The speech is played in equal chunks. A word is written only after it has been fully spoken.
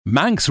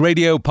Manx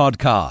Radio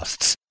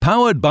Podcasts,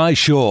 powered by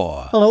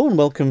Shaw. Hello and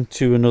welcome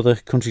to another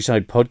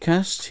Countryside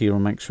podcast here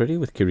on Manx Radio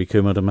with Kiri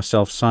Kermode and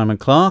myself, Simon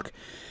Clark.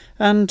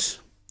 And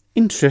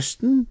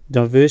interesting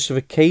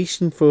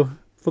diversification for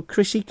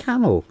Chrissy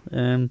Cannell.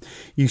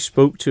 You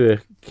spoke to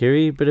her,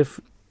 Kiri, a bit of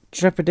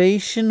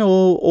trepidation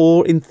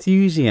or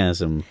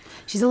enthusiasm?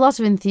 She's a lot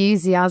of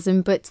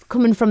enthusiasm, but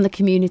coming from the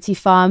community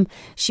farm,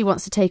 she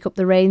wants to take up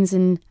the reins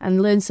and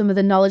learn some of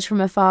the knowledge from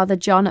her father,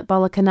 John, at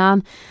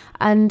Ballachannan.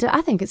 And I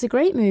think it's a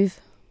great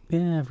move.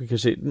 Yeah,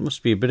 because it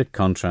must be a bit of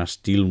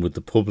contrast dealing with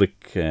the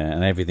public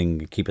and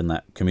everything, keeping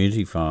that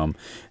community farm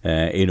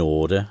in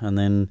order, and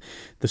then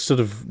the sort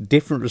of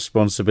different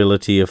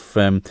responsibility of,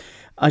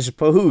 I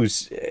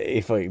suppose,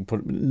 if I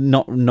put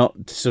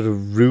not sort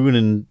of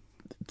ruining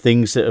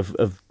things that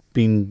have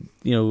been,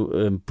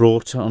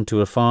 brought onto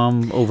a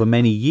farm over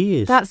many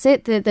years. That's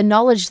it. The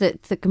knowledge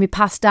that can be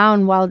passed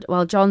down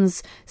while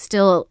John's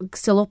still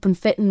up and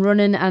fit and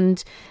running,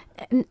 and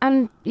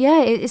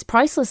yeah, it's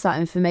priceless, that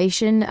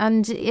information,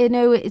 and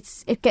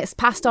it gets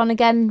passed on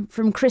again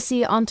from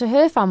Chrissy onto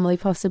her family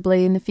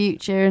possibly in the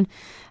future, and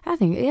I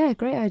think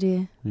great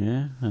idea.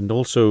 Yeah, and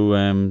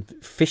also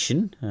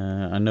fishing.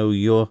 I know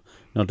you're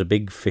not a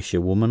big fisher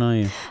woman, are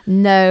you?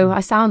 No, I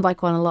sound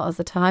like one a lot of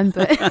the time,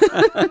 but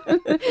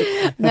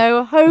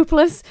no,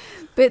 hopeless.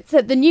 But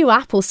the new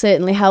app will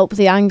certainly help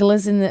the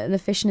anglers in the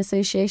fishing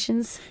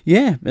associations.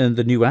 Yeah, and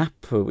the new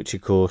app, which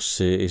of course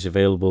is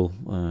available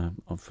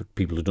for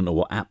people who don't know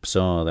what apps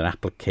are, they're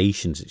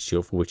applications, it's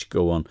short for, which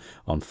go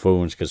on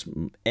phones, because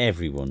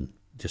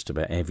just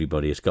about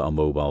everybody has got a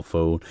mobile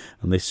phone,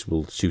 and this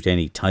will suit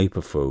any type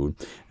of phone.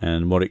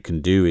 And what it can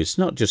do is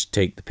not just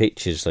take the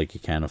pictures like you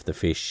can of the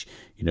fish,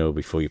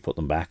 before you put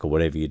them back or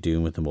whatever you're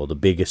doing with them, or the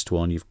biggest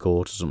one you've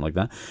caught or something like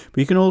that.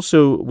 But you can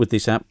also, with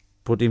this app,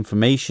 put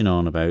information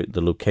on about the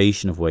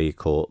location of where you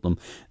caught them,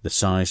 the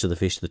size of the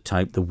fish, the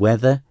type, the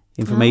weather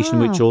information,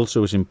 which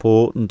also is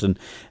important, and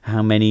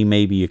how many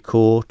maybe you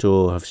caught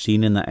or have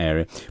seen in that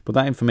area. But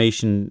that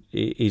information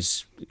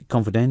is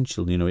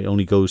confidential. It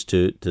only goes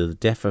to the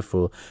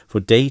DEFRA for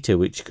data,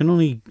 which can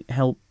only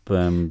help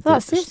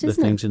the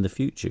things in the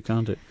future,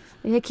 can't it?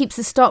 It keeps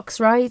the stocks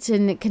right,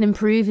 and it can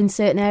improve in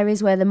certain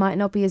areas where there might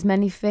not be as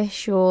many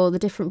fish, or the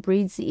different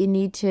breeds that you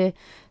need to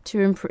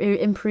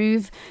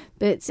improve.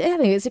 But I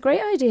think it's a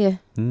great idea.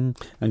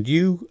 And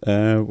you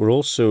were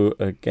also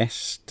a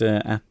guest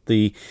at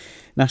the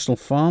National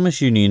Farmers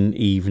Union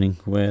evening,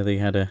 where they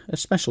had a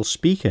special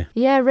speaker.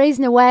 Yeah,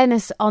 raising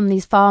awareness on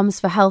these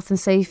farms for health and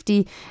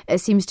safety. It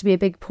seems to be a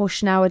big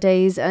push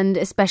nowadays, and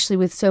especially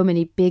with so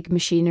many big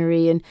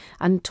machinery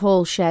and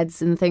tall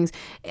sheds and things.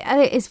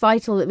 It's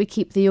vital that we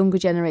keep the younger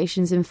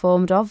generations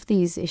informed of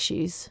these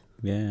issues.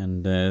 Yeah,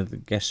 and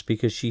the guest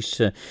speaker,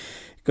 she's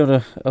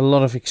got a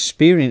lot of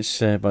experience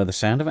by the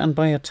sound of it, and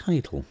by her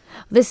title.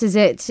 This is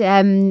it.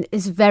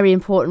 It's a very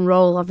important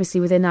role,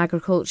 obviously, within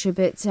agriculture,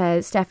 but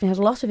Stephanie had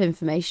a lot of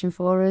information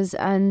for us,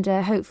 and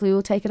hopefully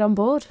we'll take it on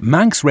board.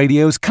 Manx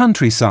Radio's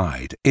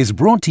Countryside is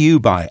brought to you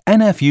by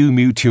NFU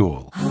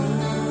Mutual.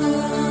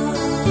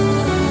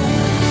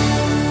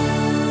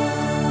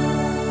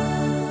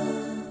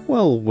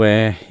 Well,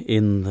 we're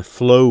in the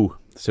flow,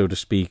 so to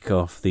speak,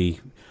 of the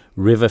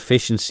river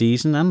fishing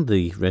season and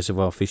the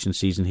reservoir fishing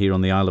season here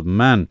on the Isle of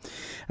Man,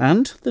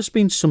 and there's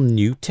been some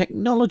new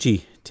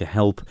technology to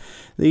help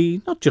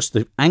not just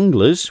the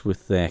anglers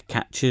with their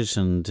catches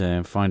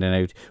and finding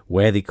out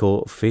where they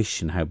caught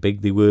fish and how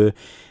big they were.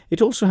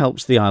 It also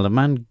helps the Isle of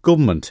Man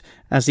government,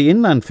 as the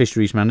Inland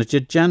Fisheries Manager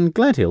Jan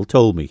Gledhill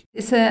told me.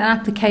 It's an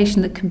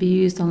application that can be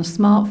used on a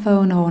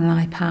smartphone or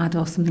an iPad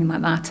or something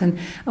like that, and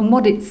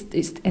what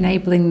it's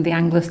enabling the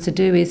anglers to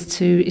do is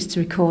to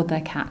record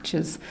their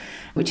catches,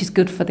 which is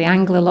good for the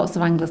angler. Lots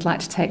of anglers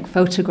like to take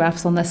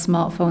photographs on their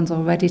smartphones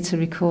already to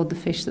record the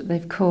fish that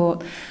they've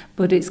caught,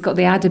 but it's got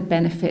the added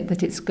benefit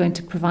that it's going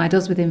to provide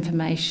us with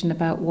information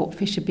about what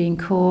fish are being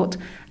caught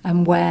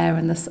and where,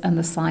 and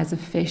the size of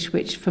fish,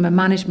 which from a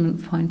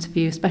management point of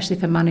view, especially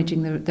for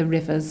managing the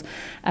rivers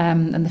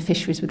and the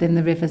fisheries within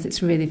the rivers,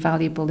 it's really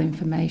valuable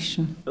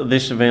information. Is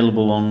this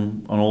available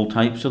on all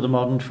types of the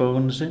modern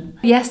phones, is it?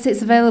 Yes,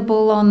 it's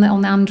available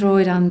on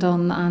Android and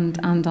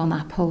on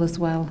Apple as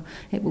well.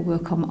 It will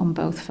work on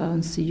both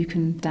phones, so you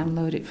can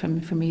download it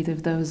from either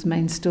of those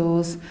main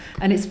stores,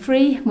 and it's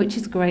free, which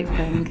is a great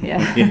thing.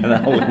 Yeah,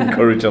 that will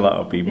encourage a lot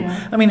of people.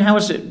 Yeah. I mean, how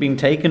has it been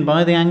taken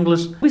by the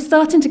anglers? We're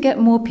starting to get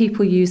more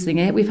people using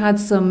it. We've had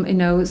some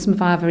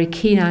of our very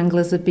keen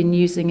anglers have been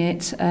using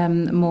it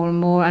more and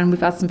more, and we've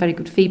had some very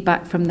good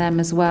feedback from them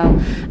as well,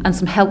 and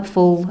some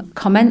helpful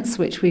comments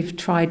which we've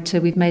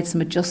made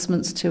some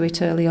adjustments to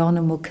it early on,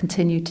 and we'll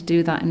continue to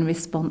do that in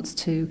response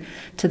to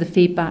the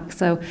feedback.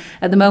 So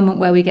at the moment,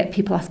 where we get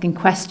people asking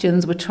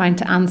questions, we're trying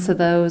to answer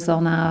those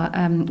on our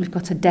we've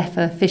got a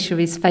DEFRA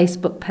Fisheries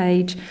Facebook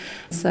page,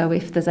 so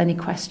if there's any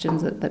questions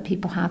questions that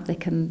people have, we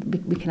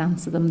can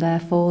answer them there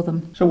for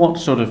them. So what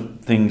sort of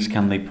things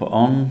can they put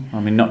on? I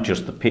mean, not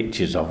just the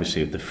pictures,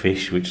 obviously, of the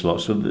fish, which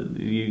lots of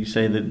you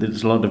say that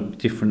there's a lot of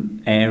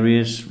different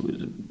areas.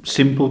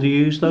 Simple to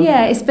use, though?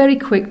 Yeah, it's very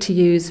quick to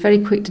use,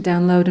 very quick to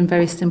download, and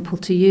very simple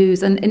to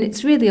use. And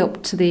it's really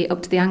up to the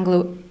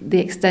angler the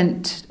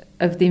extent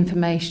of the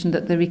information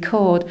that they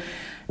record.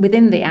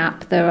 Within the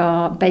app, there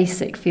are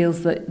basic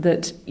fields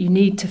that you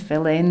need to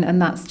fill in, and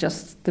that's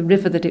just the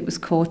river that it was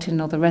caught in,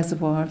 or the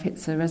reservoir, if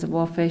it's a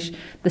reservoir fish,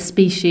 the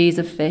species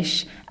of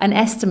fish, an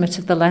estimate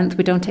of the length.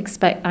 We don't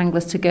expect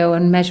anglers to go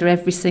and measure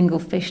every single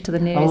fish to the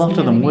nearest millimetre. A lot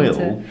of them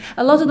will.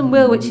 A lot of them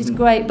will, which is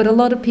great, but a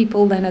lot of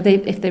people then,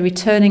 if they're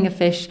returning a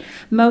fish,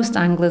 most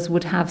anglers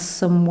would have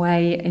some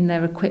way in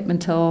their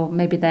equipment or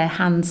maybe their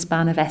hand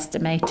span of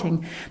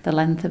estimating the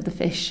length of the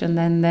fish, and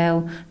then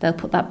they'll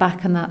put that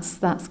back, and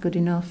that's good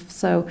enough.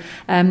 So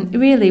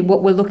really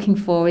what we're looking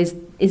for is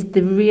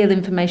the real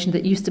information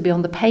that used to be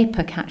on the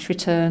paper catch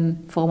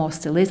return form, or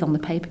still is on the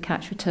paper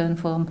catch return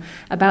form,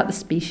 about the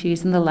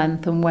species and the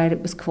length and where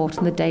it was caught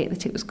and the date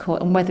that it was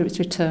caught and whether it's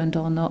returned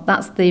or not.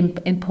 That's the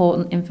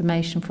important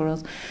information for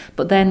us.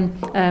 But then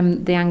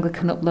the angler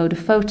can upload a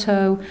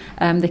photo,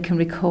 they can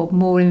record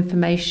more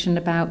information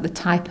about the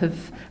type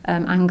of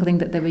angling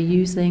that they were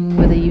using,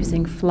 whether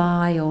using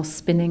fly or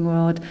spinning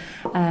rod.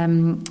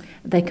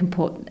 They can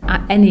put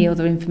any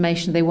other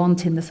information they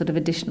want in the sort of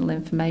additional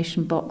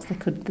information box.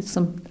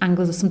 Some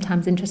anglers are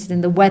sometimes interested in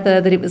the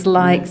weather that it was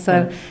like,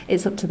 so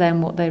it's up to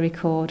them what they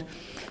record.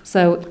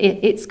 So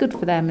it's good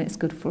for them, and it's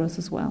good for us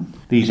as well.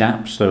 These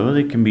apps, though,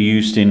 they can be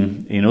used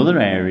in other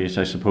areas,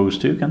 I suppose,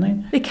 too, can they?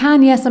 They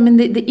can, yes. I mean,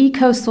 the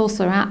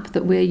EcoSaucer app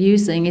that we're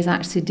using is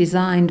actually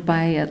designed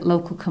by a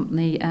local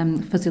company,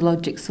 Fuzzy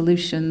Logic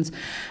Solutions,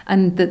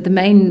 and the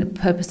main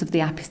purpose of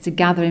the app is to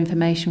gather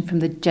information from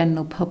the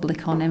general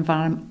public on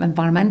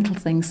environmental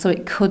things, so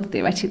it could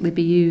theoretically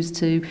be used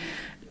to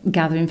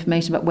gather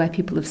information about where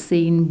people have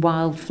seen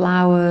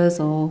wildflowers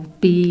or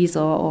bees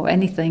or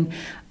anything.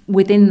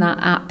 Within that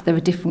app, there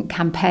are different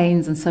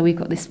campaigns, and so we've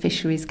got this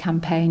fisheries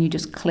campaign. You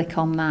just click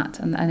on that,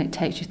 and it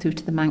takes you through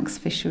to the Manx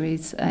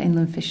Fisheries,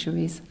 Inland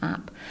Fisheries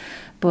app.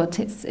 But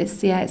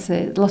it's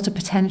a lot of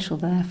potential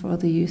there for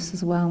other use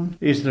as well.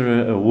 Is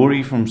there a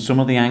worry from some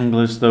of the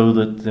anglers, though,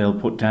 that they'll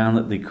put down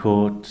that they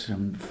caught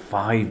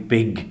 5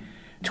 big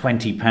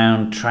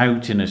 20-pound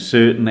trout in a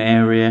certain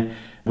area?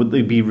 Would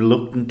they be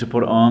reluctant to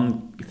put it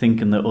on,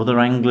 thinking that other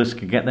anglers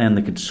could get there and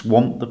they could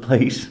swamp the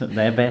place at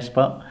their best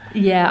spot?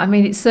 Yeah, I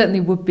mean, it certainly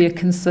would be a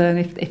concern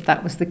if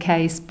that was the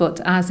case. But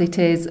as it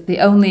is, the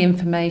only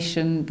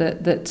information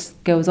that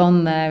goes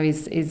on there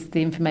is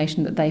the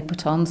information that they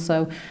put on.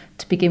 So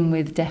to begin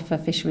with,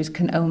 DEFRA Fisheries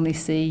can only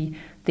see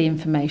the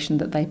information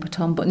that they put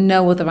on, but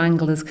no other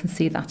anglers can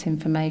see that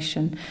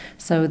information.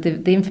 So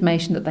the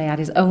information that they add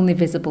is only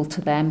visible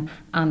to them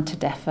and to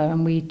DEFRA,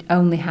 and we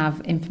only have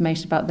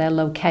information about their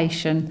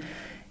location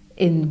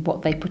in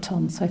what they put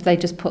on. So if they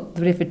just put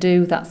the River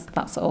Doo,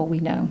 that's all we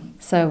know.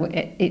 So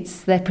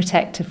they're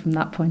protected from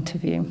that point of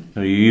view.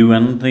 Are you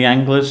and the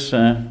anglers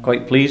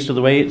quite pleased with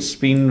the way it's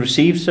been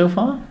received so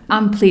far?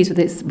 I'm pleased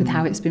with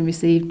how it's been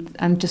received,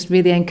 and just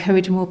really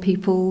encourage more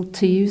people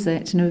to use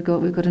it. You know,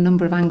 we've got a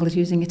number of anglers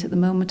using it at the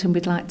moment, and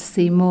we'd like to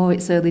see more.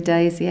 It's early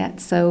days yet,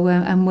 so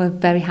and we're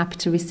very happy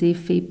to receive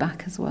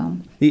feedback as well.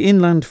 The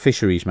Inland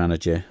Fisheries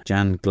Manager,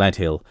 Jan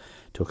Gledhill,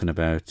 talking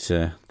about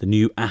the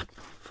new app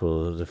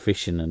for the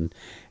fishing, and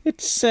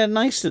it's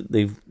nice that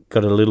they've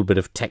got a little bit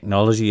of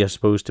technology, I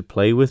suppose, to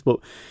play with, but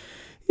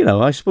you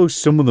know, I suppose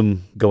some of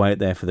them go out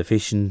there for the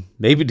fishing,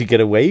 maybe to get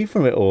away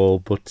from it all,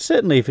 but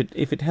certainly if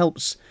it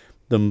helps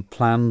them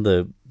plan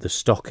the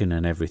stocking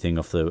and everything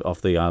off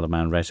the Isle of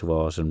Man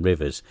reservoirs and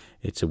rivers,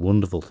 it's a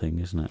wonderful thing,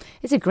 isn't it?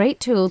 It's a great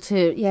tool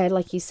to,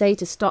 like you say,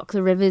 to stock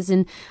the rivers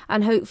and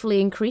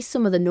hopefully increase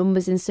some of the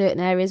numbers in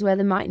certain areas where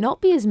there might not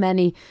be as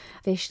many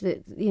fish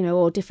that,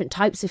 or different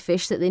types of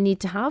fish that they need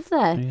to have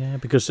there. Yeah,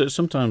 because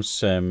sometimes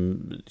sort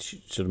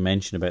of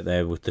mention about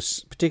there with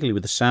particularly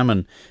with the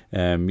salmon,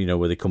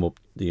 where they come up,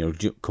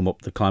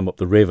 climb up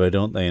the river,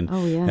 don't they?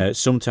 And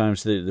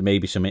sometimes there may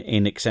be some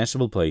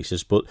inaccessible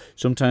places, but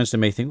sometimes they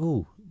may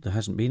think, there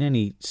hasn't been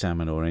any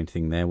salmon or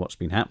anything there, what's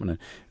been happening?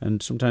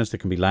 And sometimes there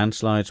can be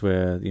landslides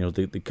where,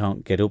 they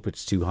can't get up,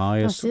 it's too high,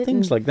 or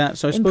things like that.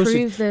 So I suppose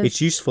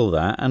it's useful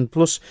that. And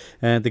plus,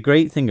 the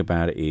great thing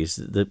about it is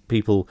that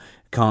people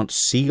can't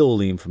see all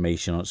the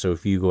information on it. So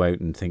if you go out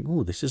and think,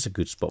 this is a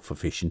good spot for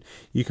fishing,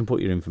 you can put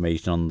your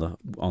information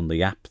on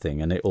the app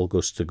thing, and it all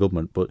goes to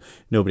government, but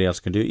nobody else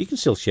can do it. You can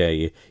still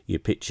share your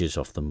pictures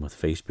of them with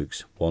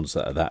Facebook's ones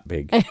that are that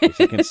big, which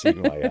you can see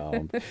my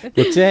arm.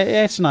 But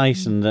it's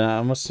nice, and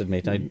I must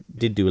admit, I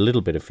did do a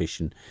little bit of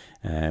fishing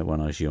when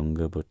I was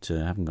younger, but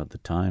I haven't got the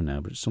time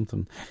now. But it's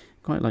something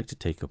quite like to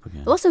take up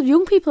again. Lots of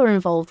young people are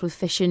involved with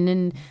fishing,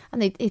 and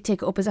they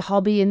take it up as a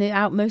hobby, and they're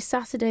out most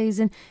Saturdays,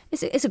 and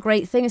it's a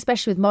great thing,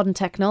 especially with modern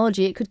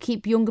technology. It could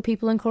keep younger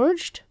people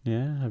encouraged.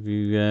 Yeah, have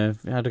you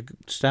had a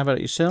stab at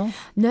it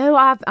yourself? No,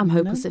 I'm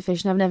hopeless at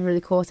fishing. I've never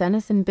really caught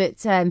anything,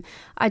 but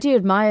I do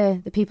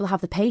admire the people who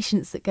have the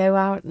patience that go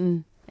out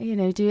and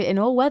do it in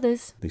all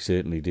weathers. They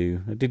certainly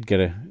do. I did get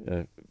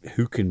a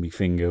hook in my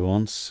finger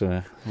once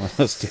while I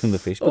was doing the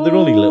fish, but they're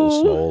only little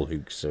small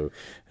hooks, so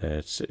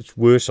it's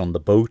worse on the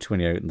boat when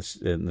you're out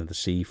in the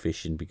sea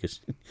fishing,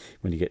 because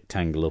when you get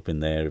tangled up in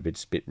there,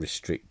 it's a bit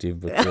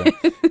restrictive. But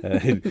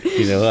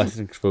I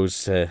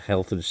suppose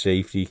health and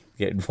safety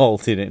get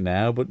involved in it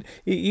now. But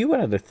you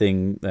had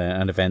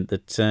an event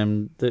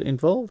that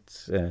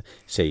involved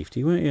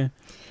safety, weren't you?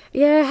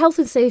 Yeah, health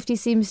and safety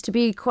seems to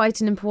be quite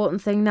an important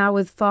thing now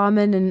with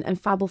farming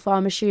and Fable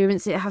Farm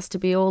Assurance. It has to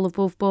be all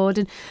above board.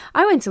 And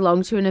I went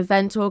along to an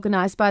event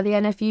organised by the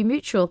NFU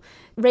Mutual,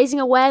 raising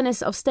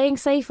awareness of staying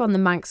safe on the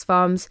Manx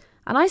farms.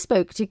 And I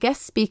spoke to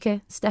guest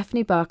speaker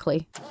Stephanie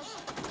Barclay.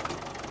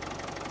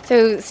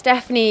 So,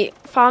 Stephanie,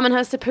 farming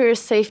has the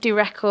poorest safety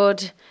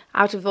record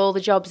out of all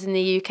the jobs in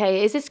the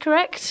UK. Is this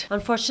correct?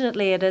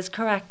 Unfortunately, it is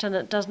correct, and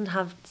it doesn't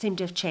seem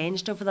to have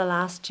changed over the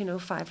last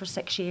 5 or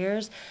 6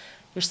 years.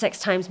 You're 6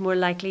 times more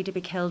likely to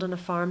be killed on a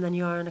farm than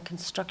you are on a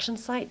construction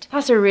site.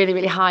 That's a really,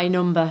 really high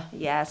number.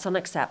 Yeah, it's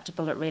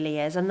unacceptable, it really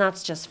is. And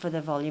that's just for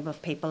the volume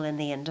of people in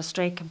the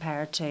industry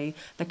compared to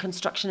the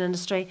construction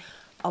industry.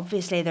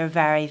 Obviously, they're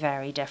very,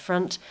 very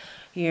different.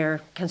 Your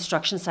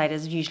construction site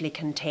is usually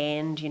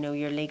contained,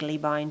 you're legally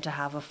bound to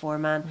have a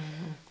foreman.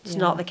 Mm-hmm. It's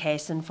not the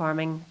case in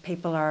farming.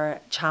 People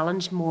are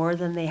challenged more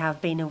than they have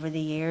been over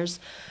the years.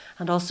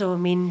 And also,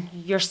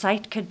 your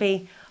site could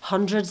be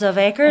hundreds of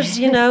acres,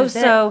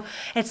 so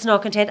it's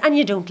not contained. And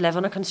you don't live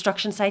on a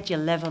construction site, you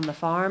live on the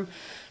farm.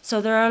 So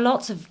there are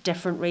lots of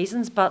different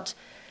reasons, but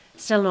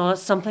still no,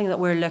 it's something that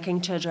we're looking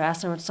to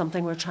address, and it's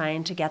something we're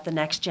trying to get the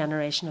next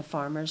generation of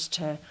farmers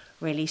to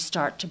really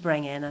start to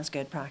bring in as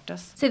good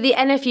practice. So the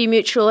NFU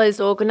Mutual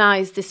has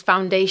organised this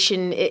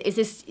foundation. Is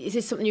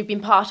this something you've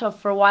been part of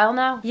for a while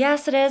now?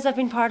 Yes, it is. I've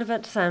been part of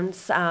it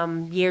since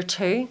year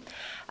 2.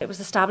 It was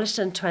established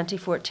in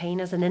 2014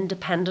 as an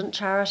independent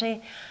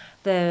charity.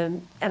 The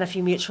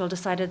NFU Mutual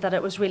decided that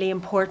it was really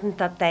important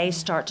that they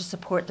start to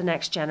support the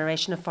next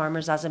generation of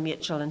farmers as a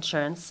mutual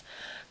insurance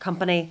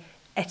company.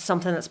 It's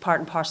something that's part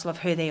and parcel of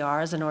who they are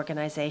as an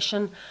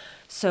organisation.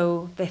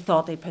 So they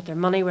thought they'd put their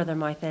money where their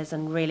mouth is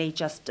and really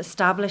just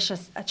establish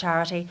a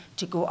charity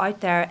to go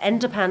out there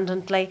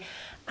independently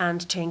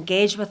and to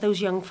engage with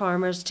those young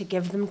farmers, to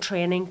give them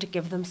training, to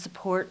give them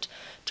support,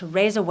 to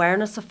raise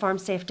awareness of farm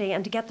safety,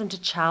 and to get them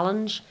to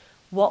challenge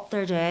what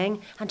they're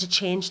doing and to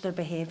change their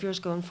behaviours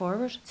going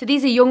forward. So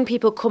these are young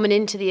people coming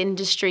into the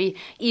industry.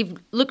 You've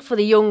looked for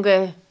the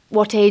younger,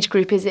 what age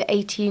group is it,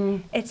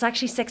 18? It's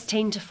actually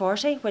 16 to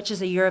 40, which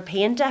is a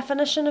European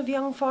definition of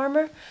young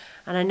farmer.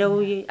 And I know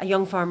a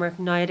young farmer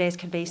nowadays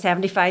could be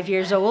 75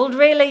 years old,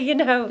 really,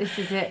 This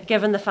is it.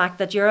 Given the fact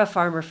that you're a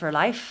farmer for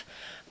life.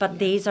 But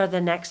these are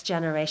the next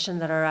generation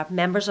that are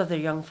members of their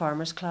young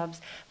farmers clubs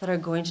that are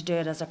going to do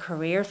it as a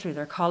career through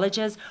their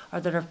colleges,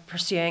 or that are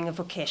pursuing a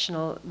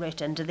vocational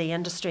route into the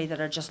industry, that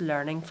are just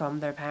learning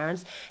from their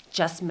parents.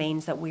 Just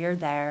means that we're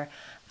there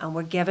and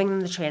we're giving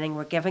them the training,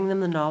 we're giving them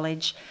the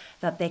knowledge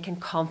that they can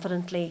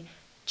confidently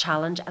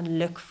challenge and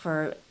look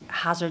for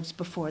hazards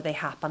before they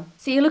happen.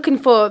 So you're looking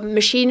for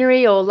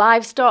machinery or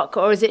livestock,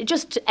 or is it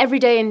just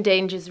everyday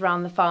dangers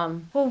around the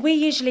farm? Well, we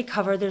usually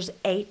cover, there's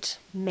 8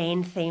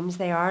 main themes.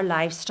 They are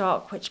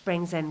livestock, which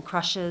brings in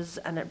crushes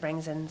and it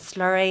brings in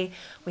slurry.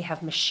 We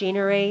have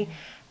machinery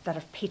that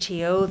are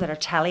PTO, that are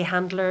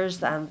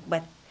telehandlers, and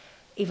with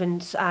even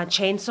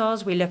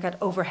chainsaws. We look at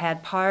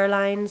overhead power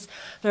lines.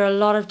 There are a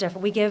lot of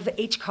different, we give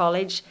each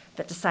college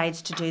that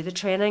decides to do the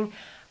training,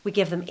 we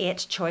give them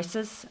 8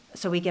 choices.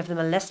 So we give them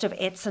a list of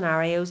 8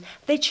 scenarios.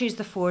 They choose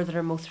the 4 that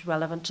are most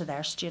relevant to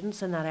their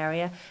students in that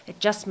area. It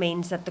just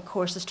means that the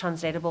course is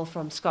translatable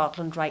from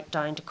Scotland right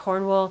down to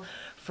Cornwall,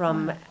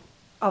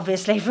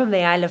 obviously from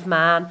the Isle of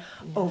Man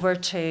over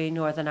to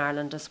Northern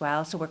Ireland as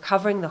well. So we're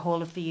covering the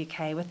whole of the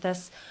UK with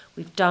this.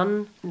 We've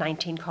done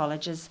 19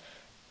 colleges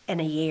in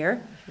a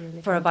year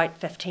for about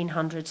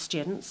 1,500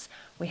 students.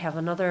 We have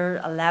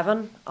another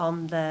 11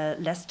 on the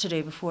list to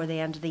do before the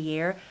end of the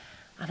year.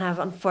 And I've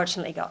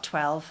unfortunately got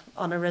 12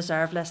 on a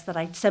reserve list that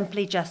I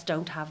simply just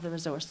don't have the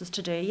resources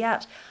to do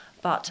yet.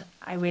 But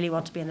I really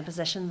want to be in a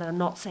position that I'm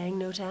not saying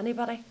no to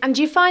anybody. And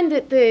do you find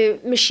that the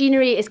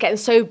machinery is getting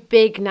so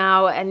big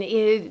now and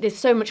there's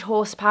so much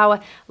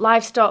horsepower,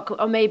 livestock,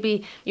 or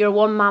maybe you're a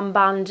one-man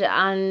band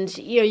and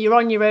you're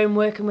on your own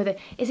working with it?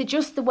 Is it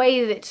just the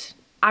way that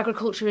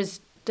agriculture is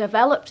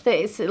developed that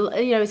it's a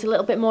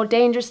little bit more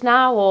dangerous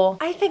now? Or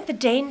I think the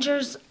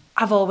dangers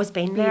have always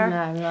been there.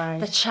 Right.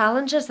 The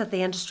challenges that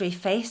the industry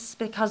face,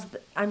 because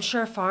I'm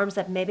sure farms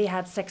that maybe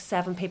had 6,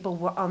 7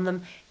 people on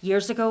them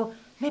years ago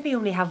maybe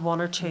only have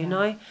 1 or 2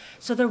 now.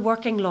 So they're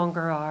working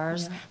longer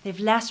hours. Yeah. They've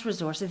less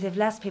resources. They've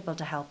less people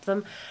to help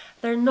them.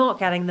 They're not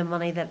getting the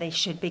money that they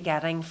should be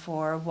getting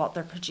for what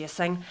they're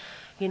producing.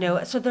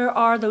 So there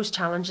are those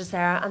challenges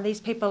there, and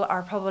these people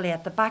are probably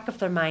at the back of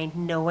their mind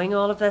knowing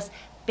all of this,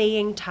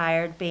 being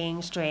tired,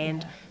 being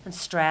strained and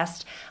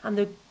stressed. And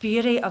the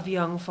beauty of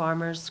young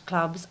farmers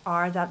clubs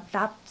are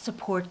that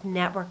support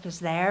network is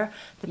there.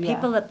 The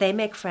people that they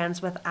make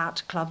friends with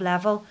at club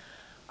level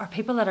are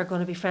people that are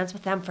going to be friends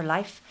with them for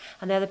life,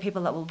 and they're the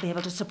people that will be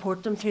able to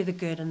support them through the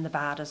good and the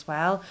bad as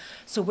well.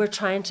 So we're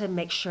trying to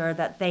make sure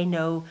that they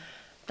know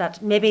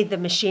that maybe the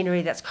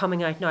machinery that's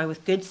coming out now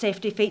with good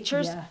safety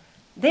features,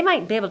 they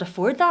might be able to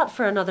afford that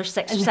for another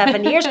 6 or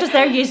 7 years, because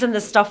they're using the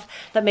stuff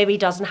that maybe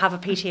doesn't have a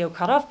PTO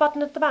cutoff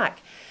button at the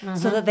back,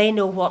 so that they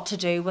know what to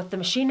do with the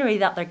machinery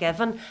that they're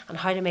given and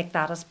how to make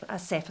that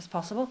as safe as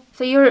possible.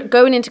 So you're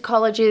going into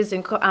colleges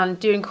and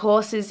doing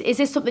courses. Is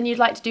this something you'd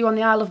like to do on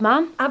the Isle of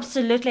Man?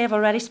 Absolutely. I've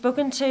already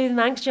spoken to the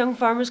Manx Young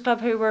Farmers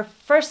Club, who were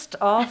first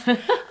off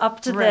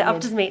up to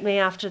meet me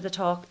after the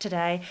talk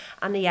today,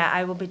 and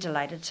I will be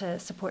delighted to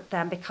support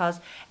them, because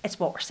it's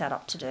what we're set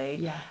up to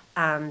do.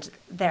 And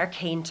they're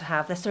keen to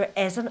have this. There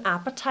is an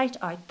appetite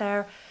out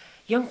there.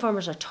 Young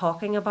farmers are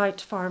talking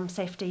about farm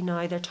safety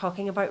now. They're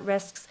talking about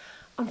risks.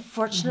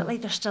 Unfortunately,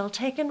 they're still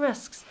taking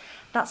risks.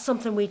 That's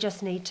something we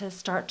just need to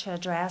start to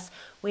address.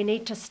 We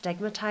need to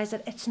stigmatise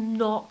it. It's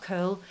not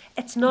cool.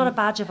 It's not a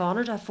badge of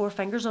honour to have 4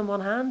 fingers on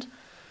one hand.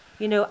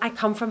 You know, I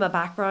come from a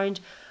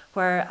background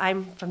where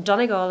I'm from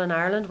Donegal in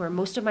Ireland, where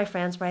most of my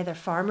friends were either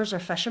farmers or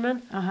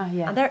fishermen.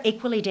 And they're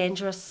equally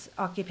dangerous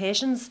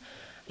occupations.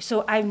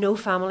 So I know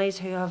families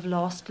who have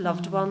lost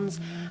loved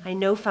ones. I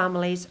know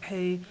families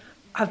who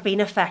have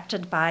been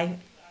affected by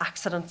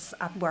accidents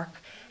at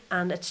work.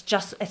 And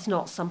it's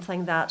not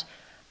something that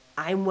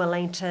I'm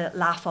willing to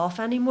laugh off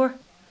anymore.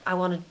 I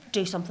want to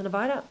do something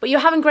about it. But you're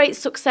having great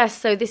success,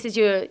 so this is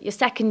your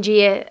second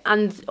year,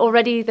 and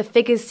already the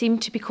figures seem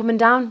to be coming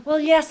down. Well,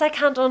 yes, I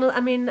can't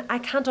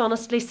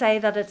honestly say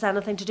that it's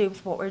anything to do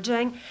with what we're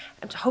doing.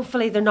 And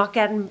hopefully they're not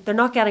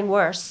getting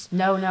worse.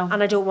 No.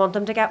 And I don't want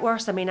them to get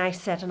worse. I mean, I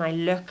sit and I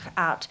look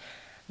at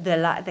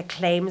the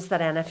claims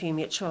that NFU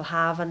Mutual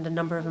have and the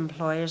number of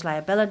employers'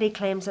 liability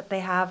claims that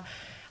they have,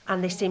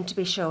 and they seem to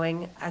be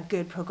showing a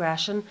good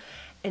progression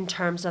in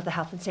terms of the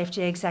health and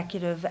safety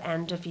executive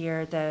end of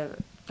year, the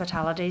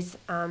fatalities,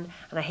 and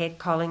I hate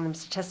calling them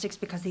statistics,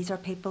 because these are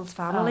people's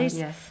families.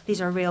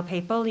 These are real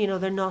people. You know,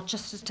 they're not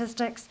just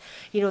statistics.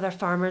 You know, they're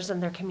farmers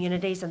and their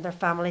communities and their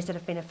families that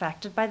have been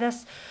affected by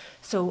this.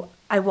 So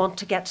I want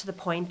to get to the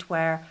point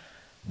where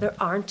there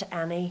aren't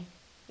any,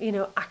 you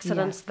know,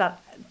 accidents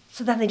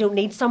so then they don't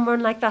need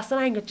someone like this, and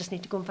I just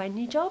need to go and find a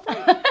new job.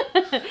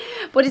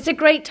 But it's a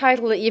great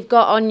title that you've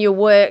got on your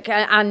work,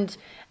 and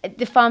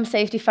the Farm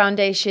Safety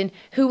Foundation,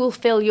 who will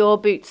fill your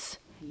boots.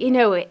 You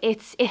know,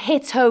 it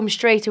hits home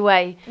straight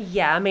away.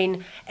 Yeah, I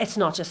mean, it's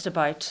not just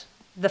about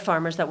the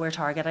farmers that we're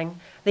targeting.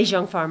 These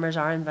young farmers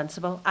are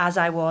invincible, as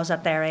I was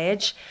at their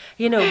age,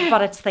 you know,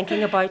 but it's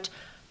thinking about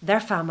their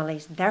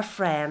families, their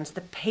friends,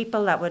 the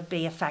people that would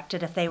be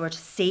affected if they were to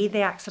see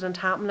the accident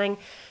happening,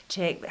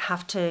 to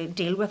have to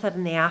deal with it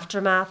in the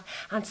aftermath,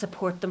 and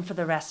support them for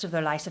the rest of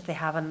their lives if they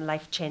have a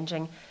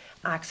life-changing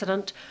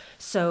accident.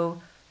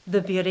 So the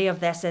beauty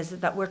of this is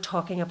that we're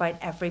talking about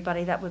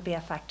everybody that would be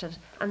affected.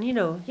 And you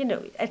know,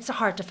 it's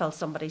hard to fill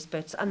somebody's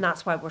boots, and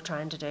that's what we're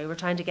trying to do. We're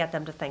trying to get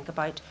them to think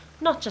about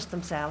not just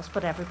themselves,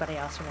 but everybody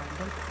else around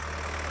them.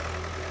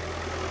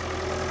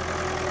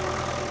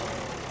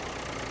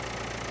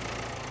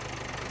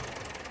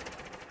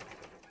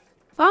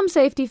 Farm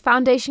Safety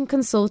Foundation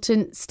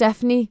consultant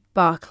Stephanie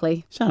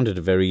Barclay. Sounded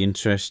a very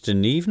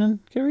interesting evening,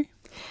 Kerry.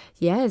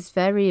 Yeah, it's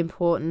very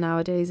important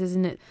nowadays,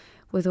 isn't it?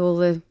 With all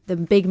the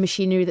big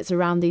machinery that's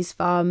around these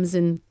farms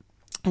and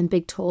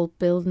big tall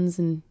buildings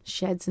and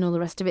sheds and all the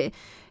rest of it.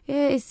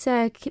 Yeah, it's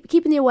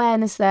keeping the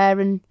awareness there,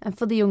 and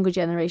for the younger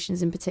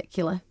generations in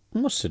particular. I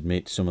must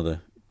admit, some of the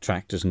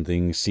tractors and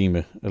things seem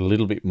a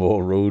little bit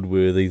more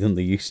roadworthy than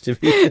they used to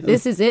be.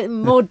 This is it,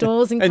 more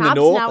doors and cabs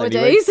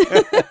nowadays.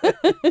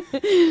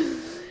 Anyway.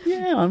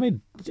 Yeah, I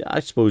mean, I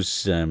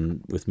suppose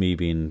with me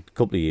being a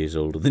couple of years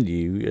older than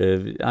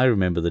you, I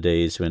remember the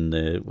days when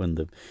the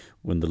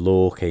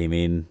law came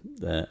in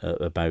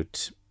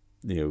about,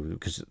 you know,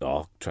 because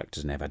our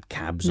tractors never had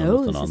cabs or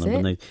nothing on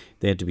them, and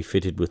they had to be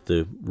fitted with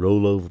the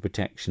rollover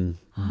protection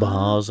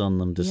bars on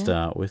them to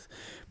start with.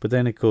 But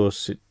then, of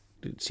course, it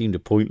seemed a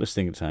pointless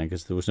thing at the time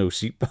because there was no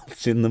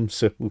seatbelts in them.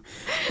 So,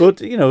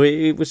 but you know,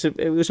 it was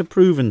a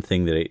proven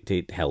thing that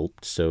it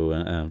helped.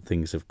 So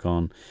things have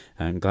gone,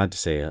 I'm glad to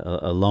say,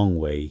 a long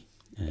way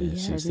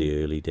since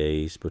the early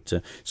days. But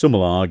some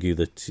will argue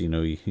that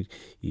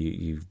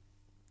you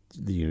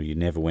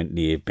never went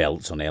near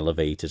belts on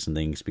elevators and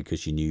things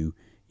because you knew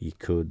you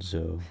could.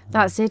 So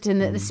that's it.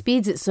 And the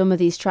speeds that some of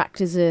these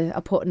tractors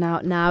are putting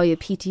out now, your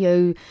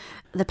PTO,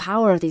 the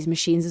power of these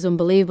machines is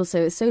unbelievable.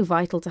 So it's so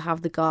vital to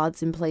have the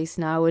guards in place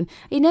now. And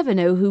you never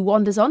know who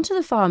wanders onto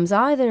the farms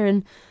either.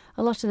 And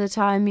a lot of the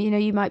time,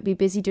 you might be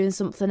busy doing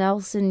something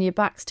else and your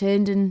back's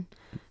turned and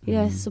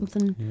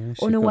something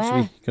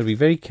unaware. Got to be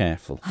very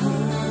careful.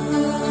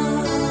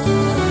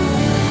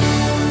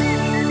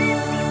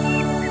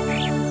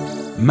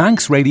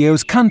 Manx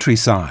Radio's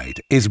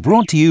Countryside is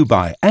brought to you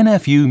by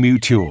NFU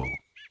Mutual.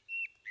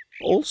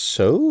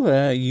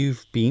 Also,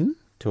 you've been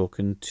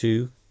talking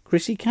to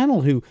Chrissy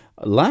Cannell, who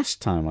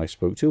last time I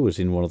spoke to was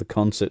in one of the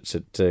concerts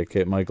at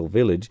Kirkmichael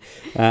Village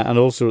and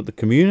also at the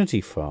community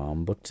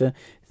farm. But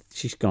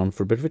she's gone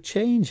for a bit of a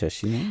change, has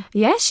she now?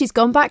 Yes, she's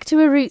gone back to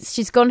her roots.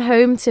 She's gone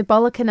home to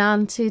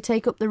Bollocanan to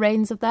take up the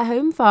reins of their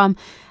home farm,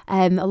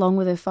 along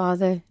with her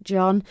father,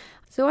 John.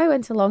 So I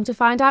went along to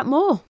find out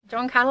more.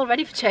 John Cannell,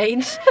 ready for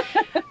change.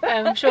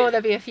 I'm sure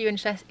there'll be a few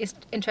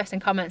interesting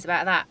comments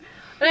about that.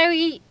 I know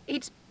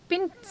he'd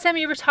been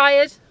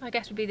semi-retired, I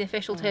guess would be the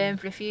official term,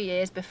 for a few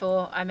years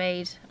before I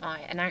made my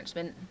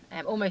announcement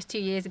almost 2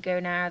 years ago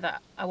now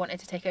that I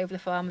wanted to take over the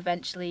farm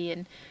eventually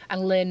and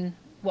learn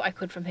what I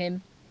could from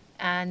him.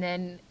 And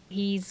then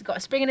he's got a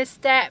spring in his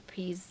step.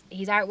 He's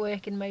out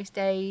working most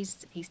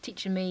days. He's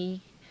teaching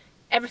me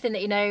everything that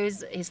he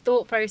knows, his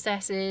thought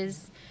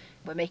processes.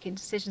 We're making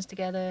decisions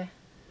together,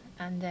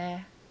 and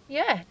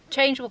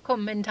change will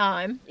come in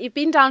time. You've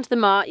been down to the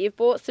mart, you've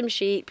bought some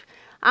sheep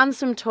and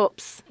some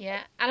tups. Yeah,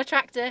 and a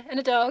tractor and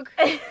a dog.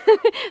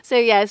 So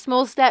yeah,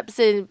 small steps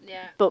in,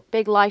 but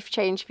big life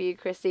change for you,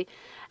 Chrissy.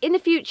 In the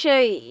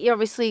future, you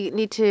obviously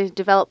need to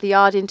develop the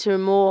yard into a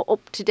more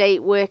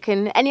up-to-date work.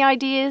 And any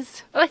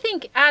ideas? Well, I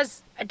think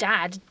as a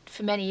dad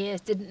for many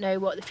years didn't know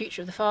what the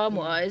future of the farm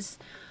was,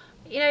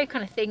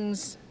 kind of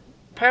things,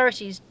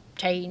 priorities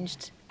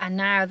changed, and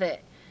now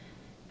that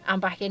I'm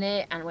back in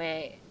it and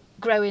we're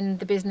growing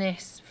the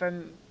business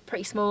from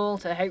pretty small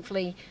to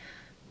hopefully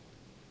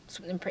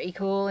something pretty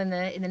cool in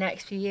the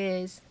next few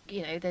years.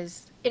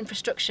 There's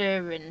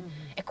infrastructure and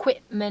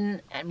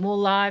equipment and more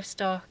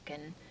livestock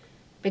and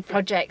big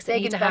projects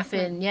that need to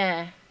happen.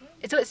 Yeah,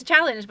 it's a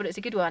challenge, but it's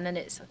a good one, and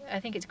I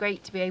think it's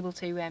great to be able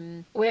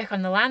to work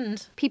on the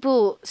land.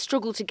 People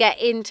struggle to get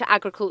into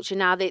agriculture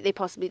now. They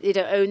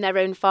don't own their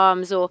own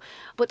farms,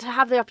 but to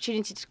have the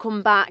opportunity to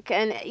come back,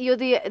 and you're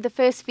the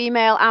first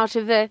female out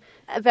of a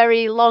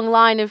very long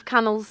line of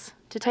Cannells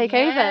to take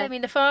over. I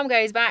mean, the farm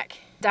goes back,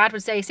 Dad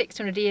would say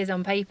 600 years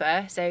on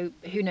paper, so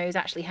who knows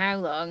actually how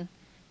long.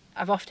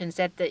 I've often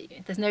said that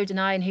there's no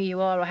denying who you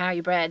are or how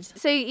you're bred.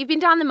 So you've been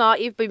down the mart,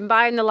 you've been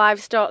buying the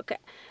livestock.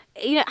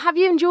 Have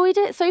you enjoyed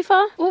it so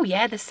far? Oh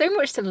yeah, there's so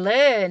much to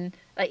learn.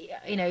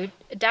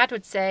 Dad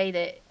would say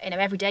that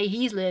every day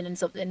he's learning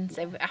something.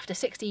 So after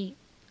 60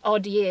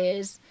 odd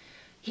years,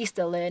 he's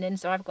still learning.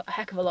 So I've got a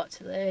heck of a lot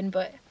to learn.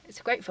 But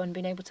it's great fun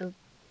being able to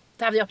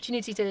have the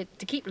opportunity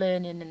to keep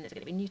learning. And there's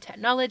going to be new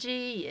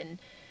technology and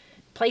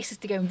places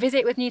to go and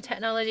visit with new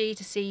technology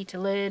to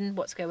learn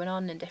what's going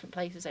on in different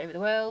places over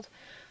the world.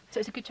 So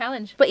it's a good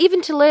challenge. But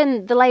even to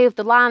learn the lay of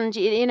the land,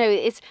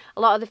 it's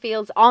a lot of the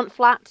fields aren't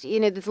flat.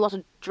 There's a lot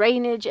of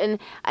drainage, and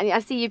I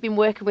see you've been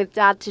working with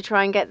Dad to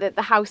try and get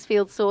the house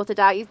field sorted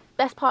out. You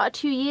best part of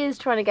 2 years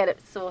trying to get it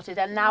sorted,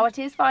 and now it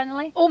is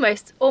finally.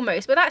 Almost.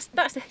 But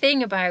that's the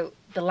thing about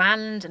the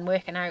land and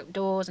working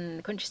outdoors and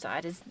the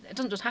countryside is it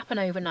doesn't just happen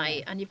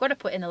overnight, and you've got to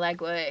put in the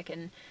legwork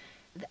and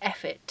the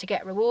effort to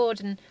get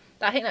reward. And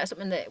I think that's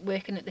something that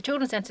working at the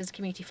Children's Centre's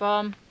community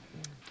farm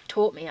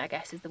taught me, I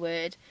guess is the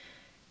word.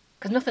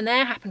 Because nothing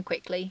there happened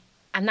quickly,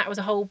 and that was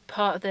a whole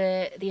part of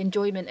the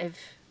enjoyment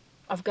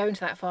of going to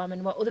that farm,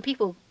 and what other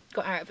people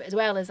got out of it as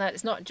well is that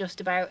it's not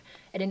just about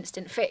an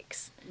instant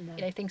fix.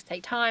 No. Things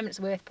take time, it's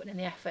worth putting in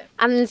the effort.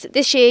 And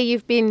this year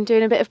you've been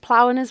doing a bit of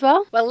ploughing as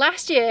well? Well,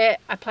 last year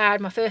I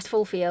ploughed my first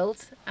full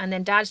field, and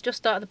then Dad's just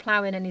started the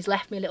ploughing and he's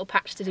left me a little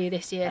patch to do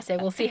this year, so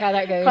we'll see how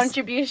that goes.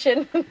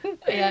 Contribution.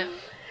 Yeah.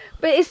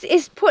 But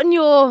it's putting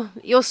your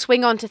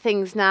swing onto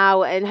things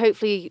now, and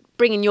hopefully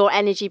bringing your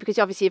energy, because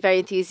obviously you're very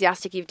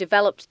enthusiastic. You've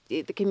developed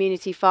the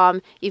community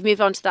farm. You've moved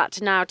on to that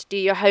to do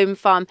your home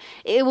farm.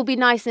 It will be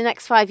nice in the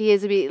next 5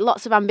 years. There'll be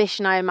lots of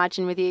ambition, I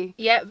imagine, with you.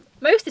 Yeah,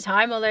 most of the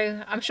time,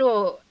 although I'm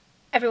sure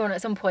everyone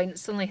at some point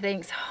suddenly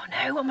thinks, oh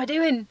no, what am I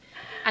doing?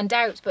 And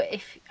doubts. But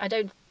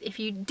if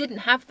you didn't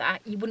have that,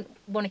 you wouldn't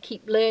want to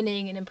keep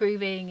learning and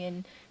improving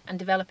and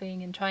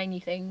developing and trying new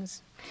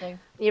things. So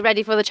you're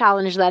ready for the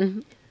challenge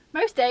then?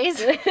 Most days,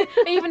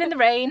 even in the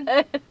rain.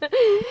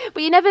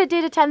 But you never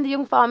did attend the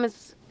Young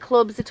Farmers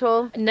Clubs at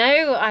all?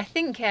 No, I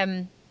think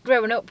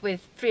growing up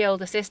with 3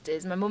 older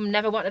sisters, my mum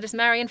never wanted us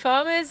marrying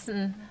farmers,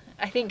 and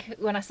I think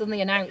when I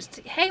suddenly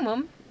announced, hey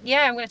mum,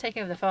 yeah, I'm going to take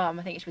over the farm,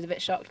 I think she was a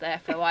bit shocked there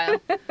for a while.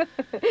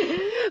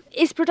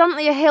 It's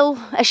predominantly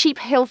a sheep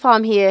hill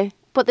farm here,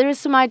 but there is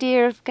some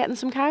idea of getting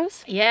some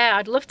cows? Yeah,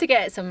 I'd love to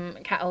get some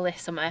cattle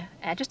this summer,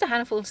 just a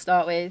handful to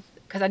start with,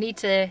 because I need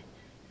to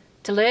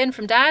learn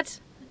from Dad.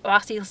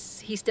 Whilst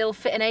he's still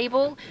fit and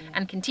able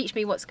and can teach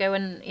me what's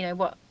going,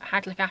 how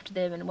to look after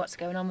them and what's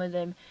going on with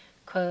them.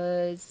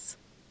 Because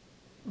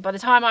by the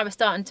time I was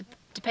starting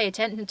to pay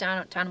attention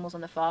to animals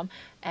on the farm,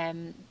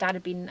 Dad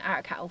had been out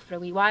of cattle for a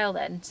wee while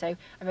then, so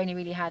I've only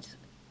really had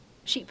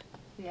sheep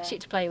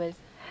to play with.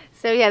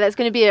 So yeah, that's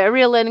going to be a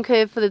real learning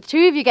curve for the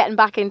two of you getting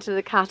back into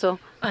the cattle.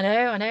 I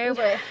know,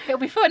 but it'll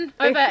be fun,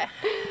 I bet.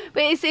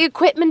 But it's the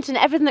equipment and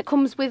everything that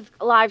comes with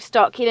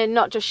livestock,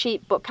 not just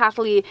sheep, but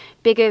cattle,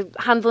 bigger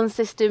handling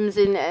systems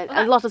and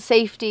a lot of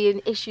safety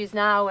and issues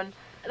now. And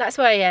that's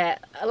why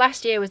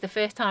last year was the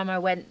first time I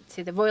went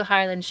to the Royal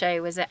Highland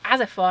Show as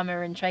a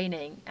farmer in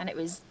training, and it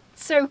was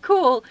so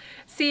cool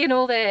seeing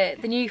all the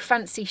new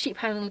fancy sheep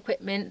handling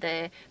equipment,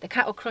 the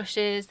cattle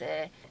crushers,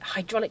 the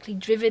hydraulically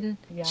driven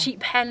sheep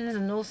pens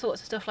and all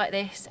sorts of stuff like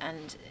this.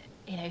 And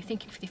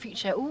thinking for the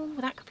future, oh,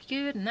 that could be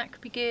good and that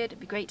could be good. It'd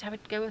be great to have a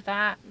go with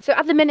that. So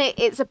at the minute,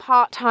 it's a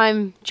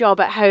part-time job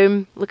at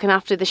home, looking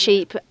after the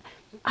sheep.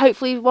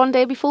 Hopefully one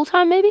day it'll be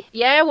full-time, maybe?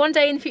 Yeah, one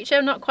day in the future.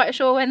 I'm not quite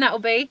sure when that'll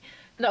be.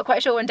 I'm not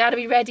quite sure when Dad will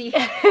be ready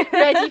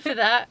for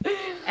that.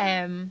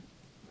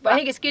 But I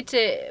think it's good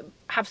to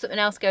have something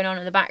else going on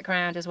in the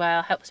background as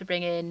well. Helps to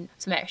bring in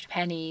some extra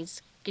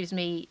pennies, gives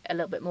me a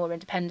little bit more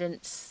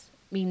independence,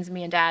 means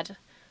me and Dad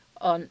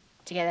aren't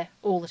together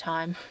all the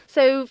time.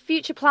 So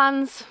future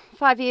plans,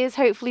 5 years,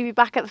 hopefully be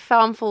back at the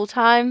farm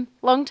full-time,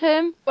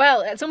 long-term?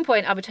 Well, at some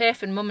point I'll be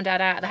turfing Mum and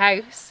Dad out of the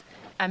house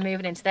and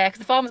moving into there, because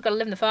the farmer's got to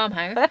live in the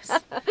farmhouse.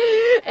 I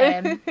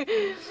think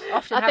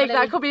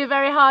that could be a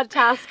very hard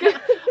task.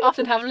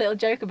 Often have a little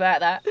joke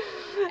about that.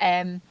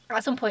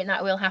 At some point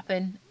that will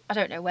happen. I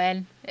don't know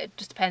when. It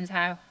just depends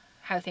how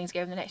things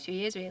go in the next few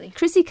years, really.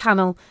 Chrissy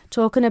Cannell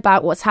talking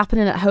about what's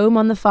happening at home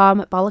on the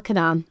farm at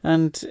Ballachannan.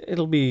 And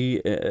it'll be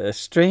a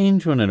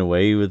strange one in a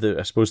way, with,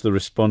 I suppose, the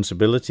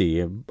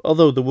responsibility.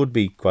 Although there would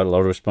be quite a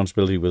lot of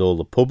responsibility with all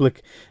the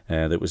public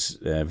that was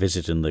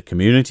visiting the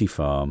community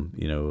farm,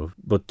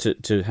 But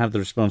to have the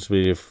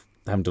responsibility of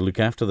having to look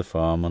after the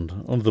farm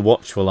and under the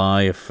watchful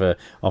eye of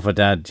a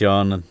dad,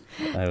 John,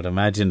 I would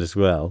imagine as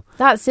well.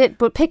 That's it.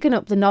 But picking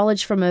up the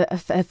knowledge from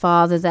a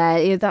father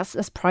there,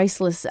 that's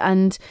priceless.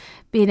 And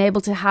being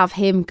able to have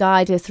him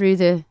guide her through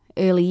the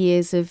early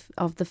years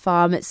of the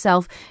farm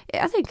itself,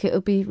 I think it'll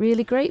be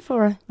really great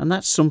for her. And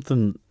that's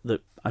something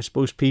that I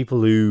suppose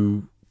people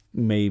who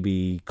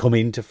maybe come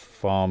into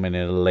farming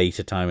at a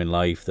later time in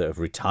life, that have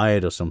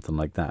retired or something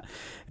like that,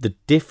 the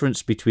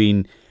difference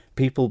between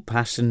people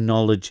passing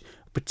knowledge,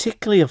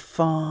 particularly of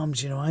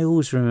farms, I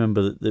always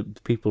remember that the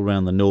people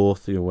around the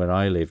north, where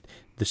I lived,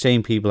 the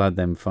same people had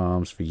them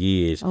farms for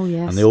years. Oh,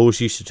 yes. And they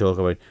always used to talk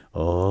about,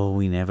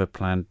 we never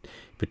plant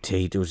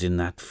potatoes in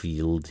that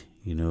field,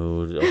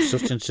 or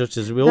such and such.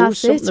 There's always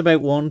something about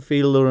one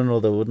field or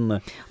another, wouldn't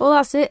there? Well,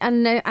 that's it.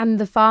 And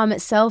the farm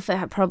itself,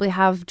 it probably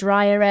have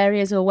drier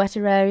areas or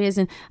wetter areas,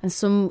 and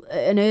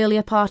an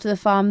earlier part of the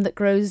farm that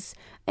grows.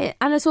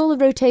 And it's all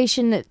the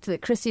rotation that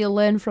Chrissy will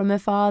learn from her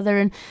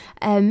father,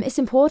 and it's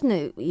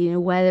important that,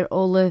 where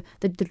all the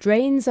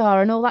drains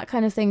are and all that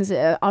kind of things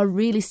are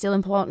really still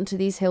important to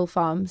these hill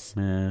farms.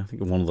 Yeah, I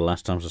think one of the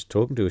last times I was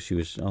talking to her, she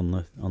was on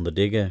the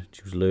digger.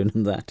 She was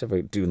learning that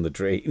about doing the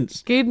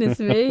drains. Goodness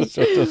me!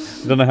 So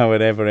I don't know how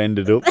it ever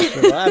ended up.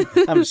 I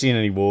haven't seen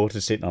any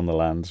water sitting on the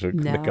land, so it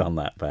couldn't have gone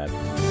that bad.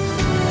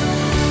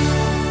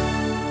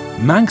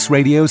 Manx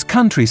Radio's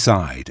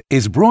Countryside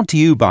is brought to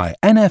you by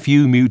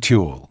NFU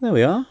Mutual. There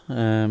we are.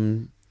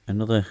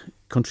 Another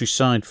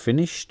countryside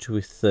finished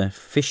with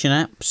fishing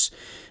apps,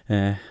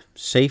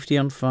 safety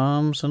on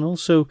farms, and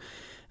also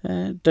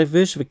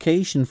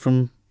diversification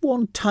from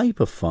one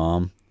type of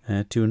farm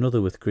to another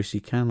with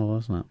Chrissy Cannell,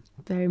 wasn't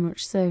it? Very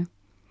much so.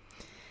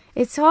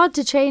 It's hard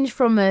to change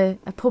from a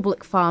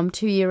public farm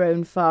to your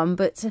own farm,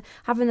 but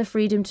having the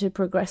freedom to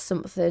progress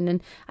something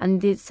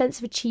and the sense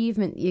of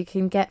achievement you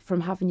can get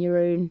from having your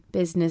own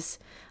business,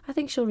 I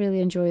think she'll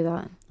really enjoy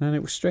that. And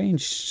it was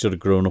strange sort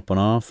of growing up on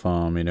our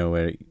farm,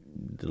 where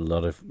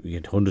we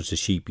had hundreds of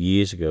sheep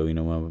years ago,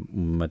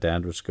 when my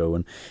dad was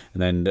going,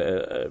 and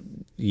then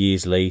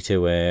years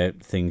later where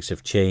things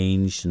have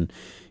changed, and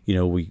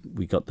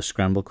we got the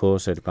scramble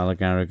course out of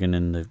Ballygarrigan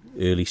in the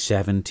early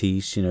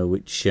 70s,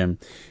 which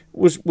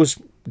was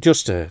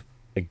just a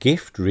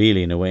gift,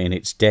 really, in a way, in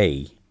its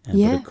day.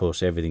 But of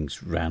course,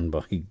 everything's ran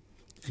by,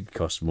 it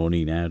costs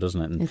money now,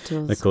 doesn't it? And it does.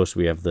 And of course,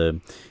 we have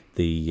the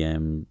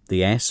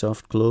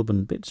Airsoft Club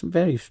and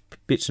various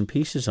bits and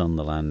pieces on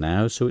the land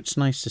now. So it's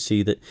nice to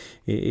see that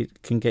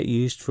it can get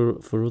used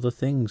for other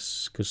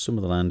things, because some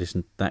of the land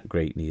isn't that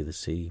great near the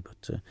sea.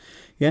 But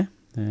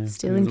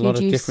still in good use. A lot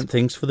of different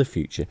things for the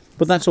future.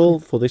 But that's all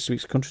for this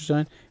week's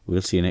Countryside.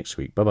 We'll see you next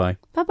week. Bye-bye.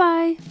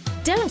 Bye-bye.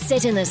 Don't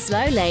sit in the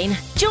slow lane.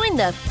 Join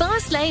the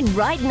fast lane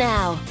right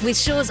now with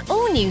Shaw's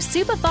all-new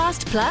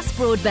Superfast Plus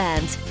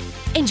broadband.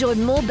 Enjoy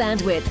more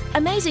bandwidth,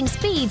 amazing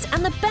speeds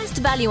and the best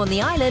value on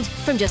the island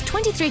from just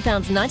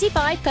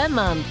 £23.95 per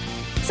month.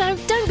 So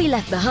don't be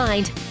left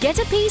behind. Get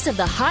a piece of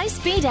the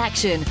high-speed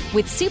action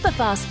with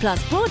Superfast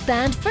Plus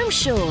broadband from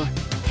Shaw.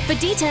 For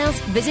details,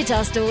 visit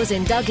our stores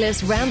in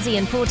Douglas, Ramsey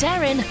and Port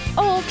Erin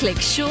or click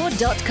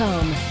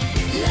shaw.com.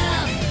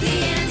 Love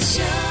being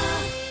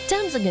Shaw.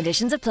 Terms and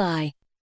conditions apply.